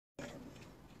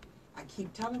I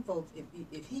keep telling folks,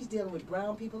 if he's dealing with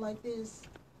brown people like this,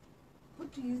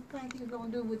 what do you think he's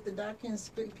going to do with the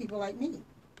dark-skinned people like me?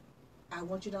 I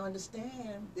want you to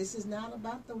understand, this is not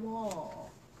about the wall.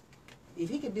 If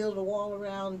he could build a wall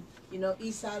around, you know,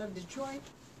 east side of Detroit,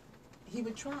 he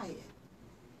would try it.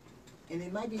 And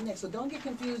it might be next. So don't get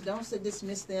confused. Don't say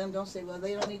dismiss them. Don't say, well,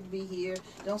 they don't need to be here.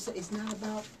 Don't say, it's not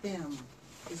about them.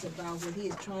 It's about what he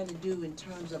is trying to do in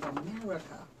terms of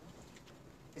America.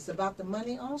 It's about the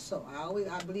money also.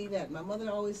 I believe that. My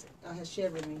mother always has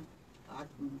shared with me,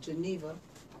 Geneva,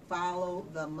 follow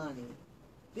the money.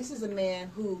 This is a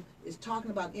man who is talking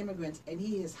about immigrants, and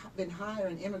he has been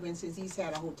hiring immigrants since he's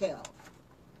had a hotel.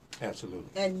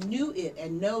 Absolutely. And knew it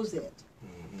and knows it.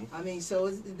 Mm-hmm. I mean, so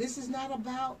this is not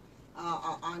about,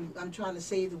 I'm trying to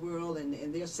save the world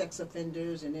and they're sex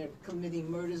offenders and they're committing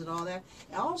murders and all that.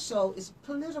 Also, it's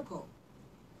political.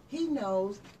 He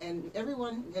knows, and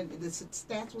everyone, and the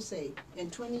stats will say,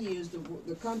 in 20 years,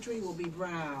 the country will be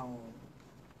brown.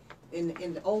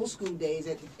 In the old school days,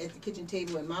 at the kitchen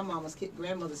table, and my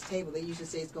grandmother's table, they used to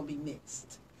say it's going to be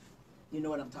mixed. You know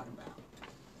what I'm talking about.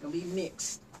 It's going to be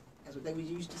mixed. That's what they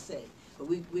used to say. But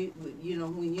we you know,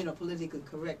 when you're politically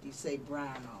correct, you say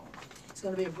brown. It's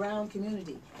going to be a brown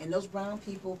community, and those brown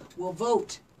people will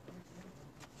vote.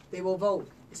 They will vote.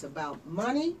 It's about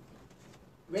money,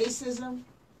 racism,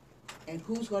 and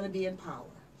who's going to be in power,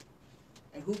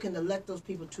 and who can elect those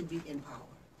people to be in power.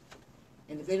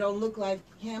 And if they don't look like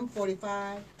him,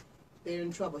 45, they're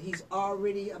in trouble. He's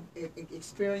already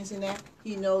experiencing that.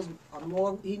 He knows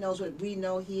more. He knows what we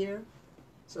know here.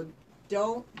 So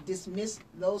don't dismiss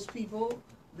those people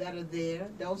that are there.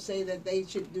 Don't say that they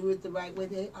should do it the right way.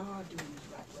 They are doing it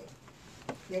the right way.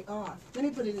 They are. Let me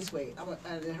put it this way.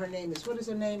 Her name is, what is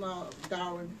her name,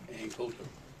 Darwin? Ann Coulter.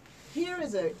 Here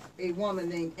is a woman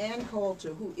named Ann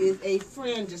Coulter, who is a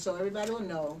friend, just so everybody will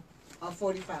know, of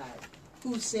 45.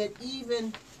 Who said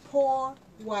even poor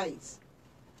whites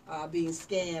are being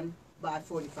scammed by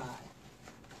 45.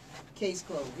 Case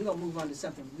closed. We're going to move on to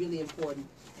something really important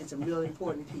and some really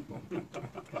important people.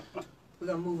 We're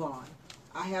going to move on.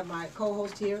 I have my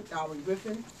co-host here, Darwin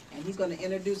Griffin, and he's going to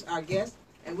introduce our guest.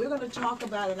 And we're going to talk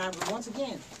about it. Once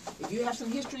again, if you have some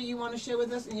history you want to share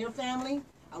with us and your family,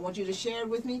 I want you to share it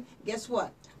with me. Guess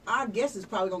what? Our guest is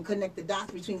probably going to connect the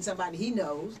dots between somebody he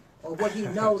knows or what he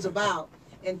knows about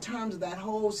in terms of that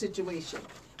whole situation.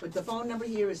 But the phone number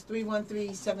here is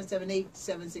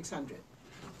 313-778-7600.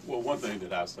 Well, one thing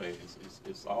that I say is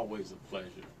it's always a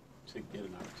pleasure to get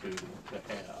an opportunity to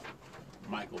have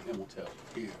Michael Imhotep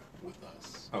here with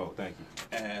us. Oh, thank you.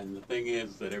 And the thing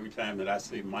is that every time that I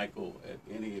see Michael at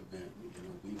any event, you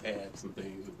know, we've had some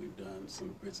things that we've done,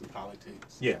 some grits and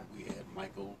politics. Yeah. We had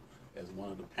Michael as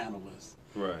one of the panelists.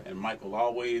 Right. And Michael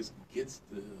always gets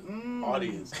the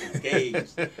audience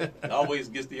engaged. It always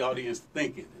gets the audience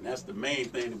thinking. And that's the main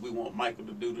thing that we want Michael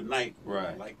to do tonight.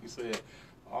 Right. Like you said,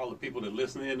 all the people that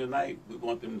listen in tonight, we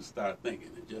want them to start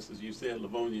thinking. And just as you said,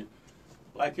 Livonia,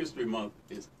 Black History Month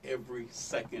is every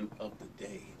second of the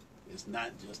day. It's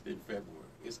not just in February.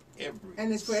 It's every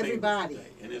And it's for single everybody. day.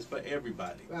 And it's for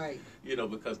everybody. Right. You know,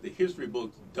 because the history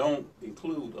books don't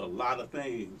include a lot of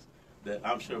things that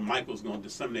I'm sure Michael's going to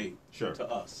disseminate to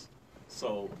us.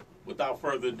 So, without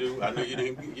further ado, I know you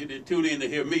didn't tune in to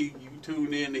hear me. You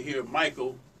tuned in to hear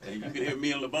Michael, and you can hear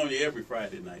me and Livonia every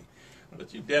Friday night.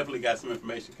 But you definitely got some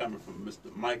information coming from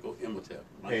Mr. Michael Imhotep.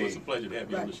 Michael, it's a pleasure to have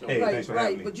you on the show. Hey, thanks for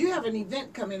having me. But you have an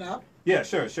event coming up. Yeah,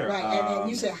 sure. Right, and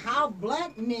you said how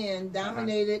black men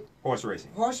dominated horse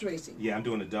racing. Horse racing. Yeah, I'm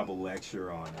doing a double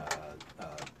lecture on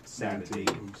Saturday,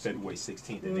 February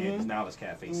 16th at the Andy's Knowledge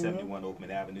Cafe, 71 Oakman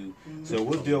Avenue. So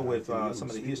we'll deal with some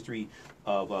of the history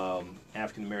of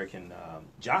African American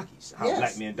jockeys, how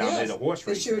black men dominated horse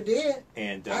racing. They sure did.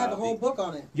 And I have a whole book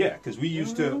on it. Yeah, because we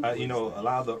used to, you know, a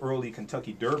lot of the early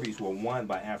Kentucky Derbies were won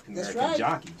by African American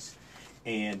jockeys.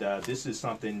 And this is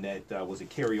something that was a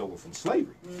carryover from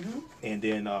slavery. And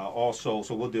then also,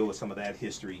 so we'll deal with some of that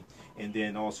history. And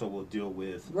then also we'll deal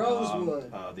with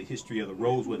Rosewood. The history of the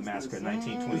Rosewood Massacre in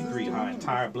 1923, how an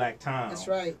entire black town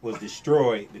was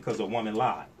destroyed because a woman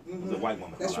lied. It was a white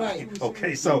woman. That's lied. right.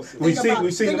 Okay, so we've seen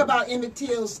think about Emmett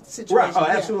Till's situation. Right. Oh,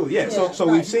 absolutely. Yeah. So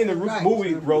we've seen the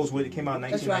movie Rosewood. It came out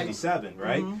in 1997,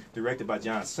 right? Directed by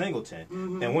John Singleton.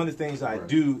 And one of the things I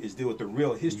do is deal with the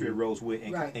real history of Rosewood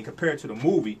and compare it to the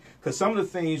movie, because some of the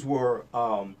things were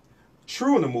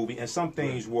true in the movie and some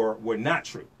things were not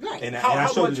true. Right. And I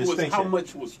showed the distinction. How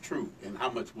much was true and how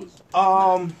much was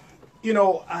you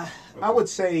know, I would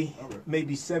say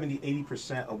maybe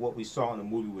 70–80% of what we saw in the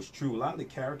movie was true. A lot of the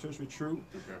characters were true.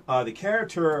 The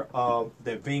character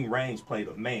that Ving Rhames played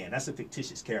of Man, that's a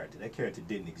fictitious character. That character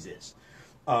didn't exist.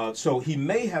 So he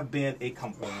may have been a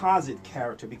composite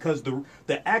character because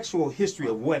the actual history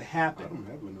of what happened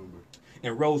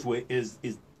in Rosewood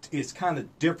is kind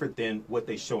of different than what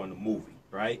they show in the movie,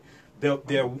 right?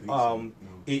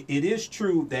 It is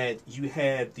true that you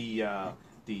had the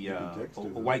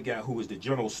white guy who was the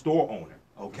general store owner,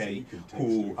 okay,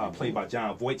 who played by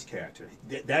John Voight's character.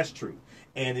 That's true,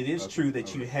 and it is true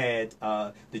that you had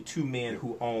the two men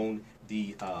who owned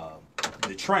the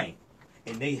train,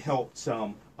 and they helped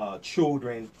some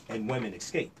children and women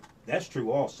escape. That's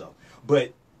true also.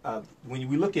 But when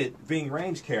we look at Ving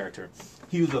Rhames' character,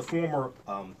 he was a former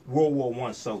World War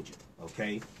I soldier,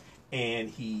 okay? And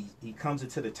he comes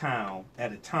into the town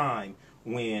at a time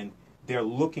when they're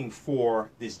looking for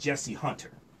this Jesse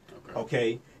Hunter,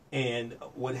 okay? And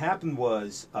what happened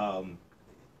was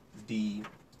you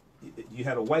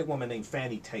had a white woman named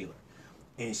Fannie Taylor,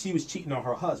 and she was cheating on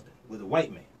her husband with a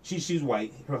white man. She's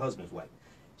white, her husband's white.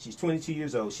 She's 22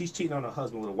 years old. She's cheating on her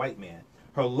husband with a white man.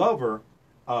 Her lover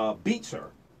beats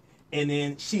her, and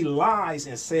then she lies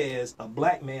and says a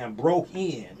black man broke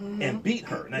in and beat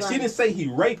her. Now she didn't say he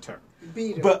raped her,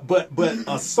 beat her. but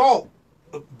assault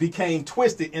became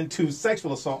twisted into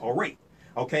sexual assault or rape.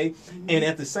 Okay, and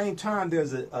at the same time, there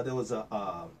was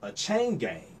a chain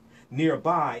gang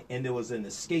nearby, and there was an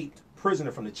escaped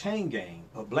prisoner from the chain gang,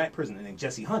 a black prisoner named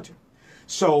Jesse Hunter.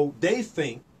 So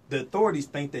the authorities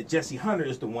think that Jesse Hunter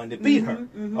is the one that beat her.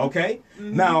 Okay,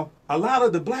 now a lot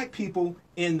of the black people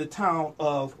in the town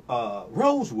of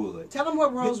Rosewood. Tell them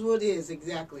what Rosewood is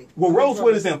exactly. Well,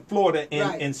 Rosewood is in Florida,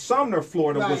 and in Sumner,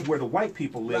 Florida was where the white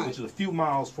people live, which is a few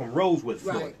miles from Rosewood,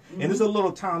 Florida. And it's a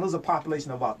little town. There's a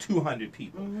population of about 200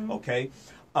 people. Okay,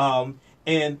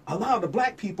 and a lot of the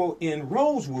black people in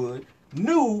Rosewood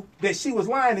knew that she was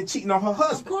lying and cheating on her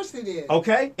husband. Of course they did.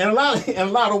 Okay, and a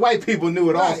lot of white people knew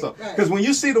it also. Because when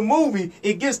you see the movie,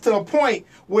 it gets to a point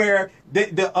where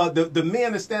the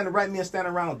men are standing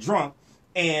around drunk,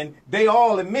 and they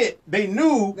all admit they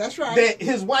knew that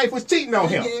his wife was cheating on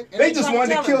him. They just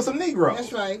wanted to kill some Negroes.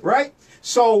 That's right. Right.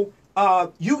 So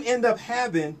you end up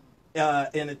having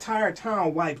an entire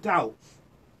town wiped out.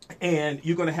 And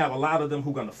you're going to have a lot of them who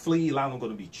are going to flee. A lot of them are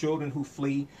going to be children who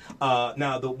flee.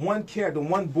 Now, the one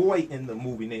boy in the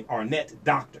movie named Arnett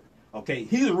Doctor, okay,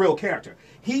 he's a real character.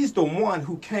 He's the one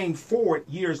who came forward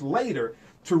years later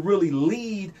to really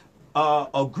lead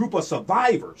a group of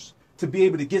survivors to be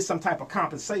able to get some type of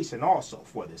compensation also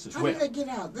for this as well. How did they get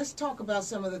out? Let's talk about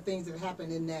some of the things that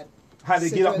happened in that. How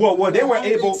did they get out? Well, they were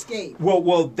able.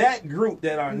 Well, that group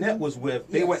that Arnett was with,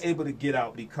 they were able to get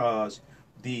out because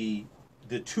the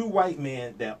two white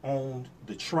men that owned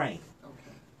the train,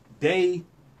 they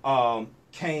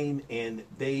came and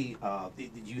they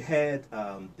you had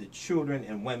the children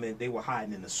and women. They were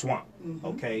hiding in the swamp,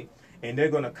 okay, and they're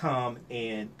going to come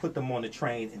and put them on the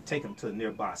train and take them to a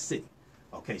nearby city,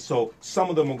 okay. So some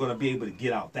of them are going to be able to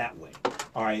get out that way,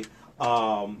 all right,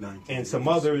 and some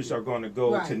others are going to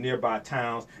go to nearby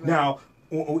towns. Now,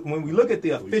 when we look at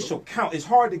the official count, it's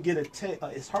hard to get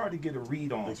a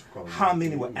read on how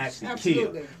many were actually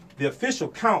killed. The official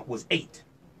count was 8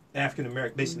 African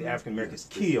Americans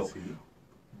killed,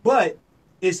 but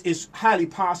it's highly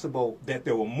possible that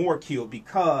there were more killed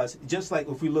because just like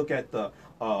if we look at the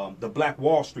Black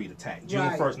Wall Street attack,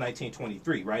 June 1st,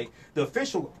 1923, right? The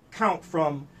official count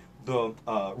from the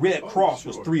Red Cross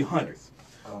was 300,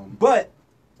 but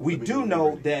we do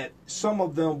know that some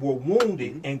of them were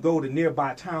wounded and go to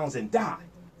nearby towns and die.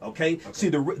 Okay? See,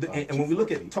 and when we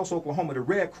look at Tulsa, Oklahoma, the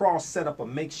Red Cross set up a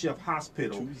makeshift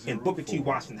hospital in Booker T.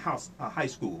 Washington High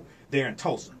School there in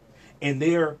Tulsa. And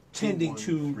they're tending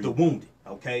to the wounded.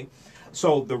 Okay?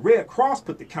 So the Red Cross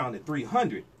put the count at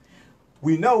 300.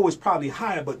 We know it's probably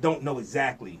higher, but don't know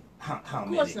exactly how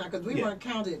many. Of course not, because we weren't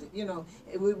counted. You know,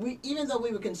 we even though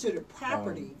we were considered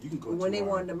property when they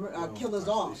wanted to kill us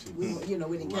off, we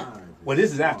didn't count. Well,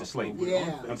 this is after slavery.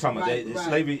 Yeah, I'm talking about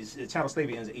slavery. Chattel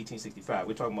slavery ends in 1865.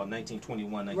 We're talking about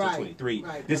 1921, 1923.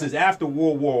 This is after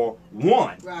World War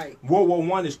I. Right. World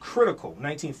War I is critical,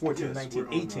 1914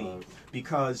 1918,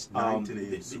 because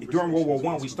during World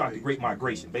War I we start the Great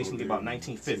Migration, basically about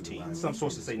 1915. Some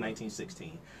sources say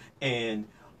 1916, and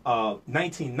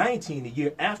 1919, the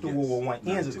year after World War I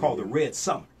ends, is called the Red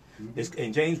Summer.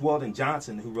 And James Weldon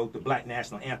Johnson, who wrote the Black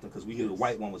National Anthem, because we knew the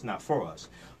white one was not for us,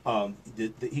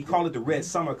 he called it the Red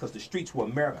Summer because the streets of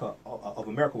America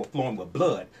were flowing with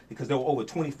blood, because there were over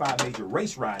 25 major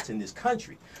race riots in this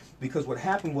country. Because what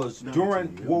happened was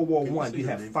during World War I, you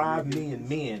had 5 million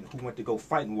men who went to go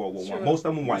fight in World War I. Most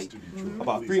of them white,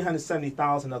 about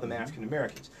 370,000 of them African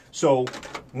Americans. So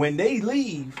when they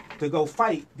leave to go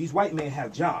fight, these white men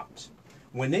have jobs.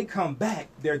 when they come back,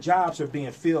 their jobs are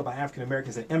being filled by African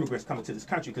Americans and immigrants coming to this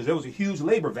country because there was a huge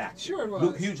labor vacuum. Sure it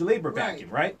was. Huge labor vacuum,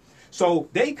 right? So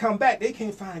they come back, they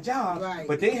can't find jobs,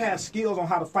 but they have skills on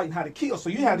how to fight and how to kill. So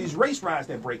you have these race riots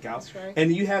that break out,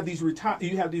 and you have these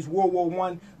World War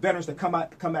I veterans that come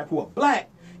back who are black,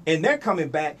 and they're coming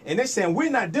back and they're saying we're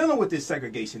not dealing with this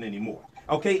segregation anymore.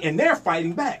 Okay, and they're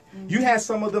fighting back. You had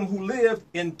some of them who lived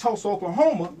in Tulsa,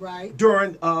 Oklahoma,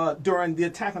 during the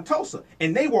attack on Tulsa,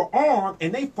 and they were armed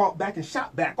and they fought back and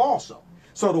shot back also.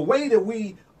 So the way that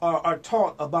we are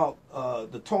taught about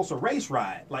the Tulsa race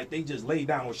riot, like they just laid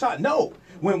down and shot. No,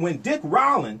 when Dick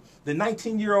Rowland, the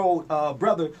 19-year-old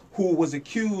brother who was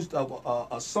accused of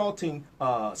assaulting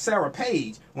Sarah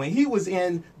Page, when he was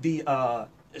in the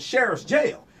sheriff's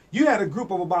jail, you had a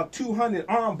group of about 200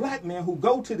 armed black men who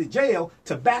go to the jail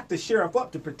to back the sheriff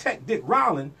up to protect Dick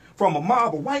Rowland from a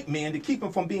mob of white men to keep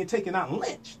him from being taken out and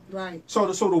lynched. Right.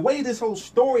 So the way this whole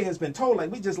story has been told,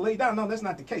 like we just laid down, no, that's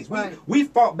not the case. We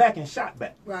fought back and shot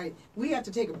back. Right. We have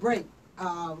to take a break,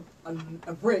 a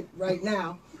break right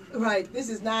now. Right. This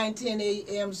is 9:10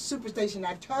 a.m. Superstation.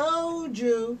 I told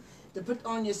you to put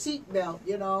on your seatbelt,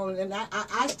 you know, and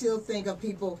I still think of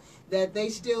people that they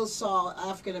still saw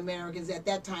African Americans at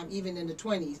that time, even in the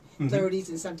 20s, 30s,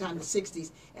 and sometimes the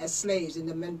 60s, as slaves. And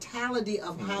the mentality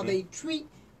of how they treat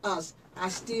us, I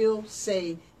still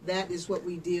say that is what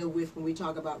we deal with when we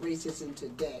talk about racism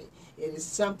today. It is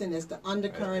something that's the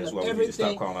undercurrent of everything. We need to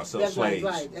stop calling ourselves slaves.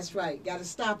 Right, that's right. Got to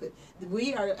stop it.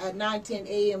 We are at 9:10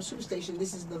 a.m. Superstation.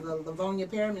 This is the Livonia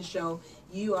Perriman Show.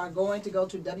 You are going to go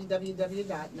to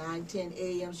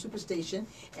www.910am Superstation,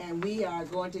 and we are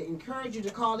going to encourage you to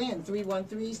call in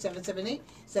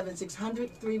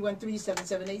 313-778-7600,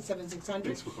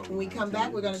 313-778-7600. When we come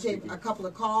back, we're going to take a couple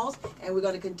of calls, and we're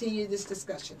going to continue this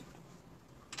discussion.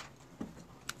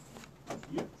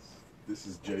 Yes, this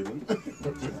is Jalen.